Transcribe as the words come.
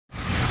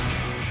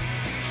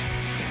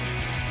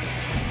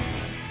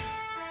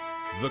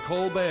The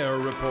Colbert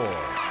Report.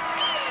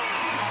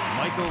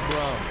 Michael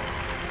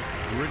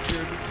Brummer,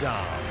 Richard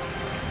Dom,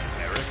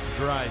 Eric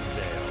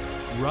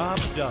Drysdale, Rob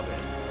Dubbin,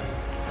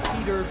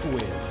 Peter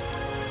Gwynn,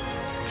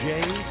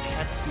 Jay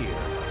Katsier,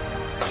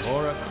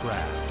 Laura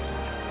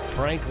Kraft,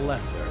 Frank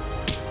Lesser,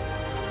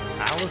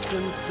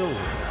 Allison Silver,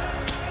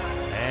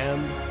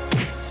 and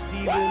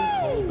Stephen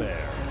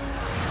Colbert.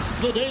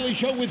 The Daily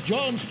Show with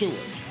Jon Stewart.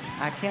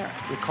 I can't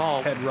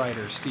recall. Head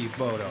writer Steve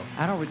Bodo.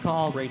 I don't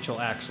recall. Rachel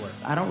Axler.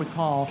 I don't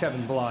recall.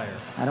 Kevin Blyer.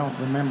 I don't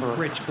remember.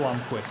 Rich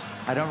Blomquist.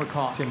 I don't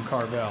recall. Tim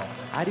Carvel.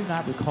 I do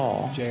not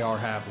recall. J.R.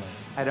 Havlin.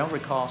 I don't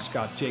recall.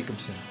 Scott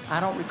Jacobson. I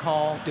don't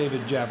recall.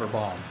 David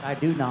Javerbaum. I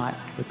do not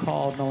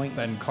recall knowing.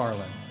 Ben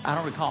Carlin. I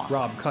don't recall.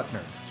 Rob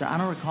Kuttner. Sir, I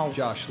don't recall.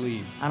 Josh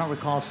Lieb. I don't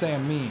recall.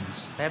 Sam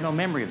Means. I have no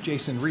memory of.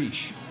 Jason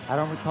Reish. I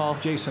don't recall.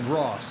 Jason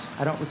Ross.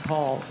 I don't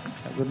recall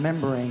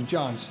remembering.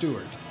 Jon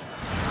Stewart.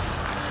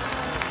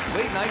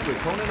 Late Night with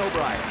Conan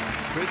O'Brien,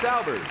 Chris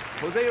Albers,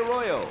 Jose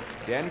Arroyo,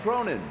 Dan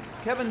Cronin,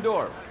 Kevin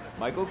Dorff,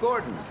 Michael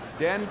Gordon,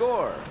 Dan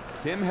Gore,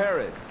 Tim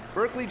Herod,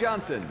 Berkeley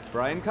Johnson,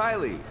 Brian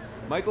Kiley,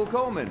 Michael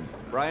Coleman,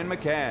 Brian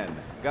McCann,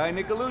 Guy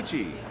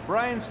Nicolucci,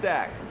 Brian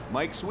Stack,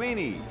 Mike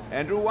Sweeney,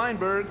 Andrew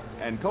Weinberg,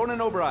 and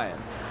Conan O'Brien.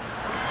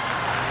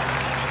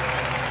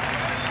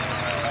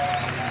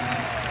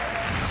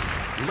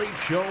 Late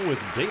Show with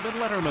David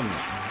Letterman,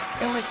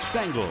 Eric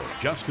Stengel,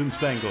 Justin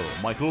Stengel,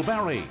 Michael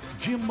Barry,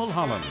 Jim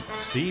Mulholland,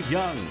 Steve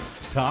Young,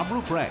 Tom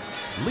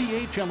Ruprecht, Lee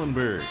H.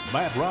 Ellenberg,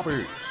 Matt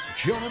Roberts,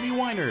 Jeremy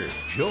Weiner,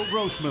 Joe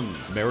Grossman,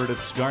 Meredith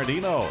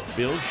Scardino,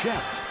 Bill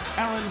Sheff,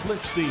 Aaron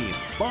Blitzstein,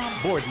 Bob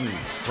Borden,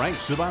 Frank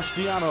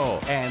Sebastiano,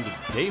 and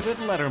David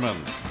Letterman.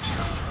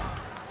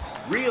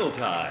 Real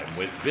Time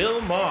with Bill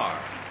Maher,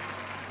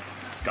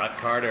 Scott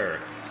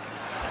Carter,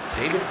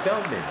 David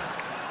Feldman,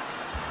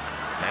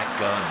 Matt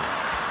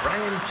Gunn,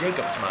 Brian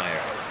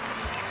Jacobsmeyer,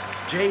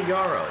 Jay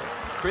Yarrow,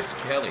 Chris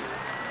Kelly,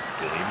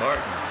 Billy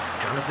Martin,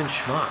 Jonathan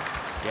Schmuck,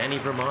 Danny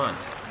Vermont,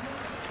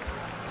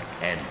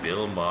 and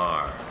Bill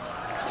Maher.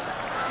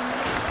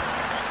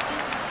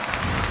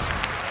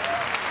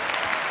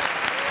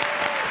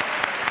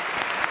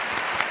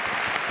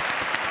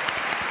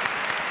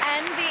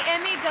 And the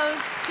Emmy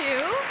goes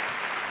to...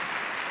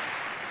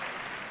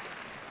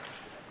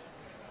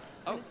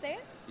 Oh, say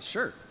it?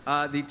 sure.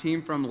 The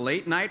team from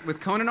Late Night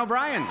with Conan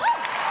O'Brien.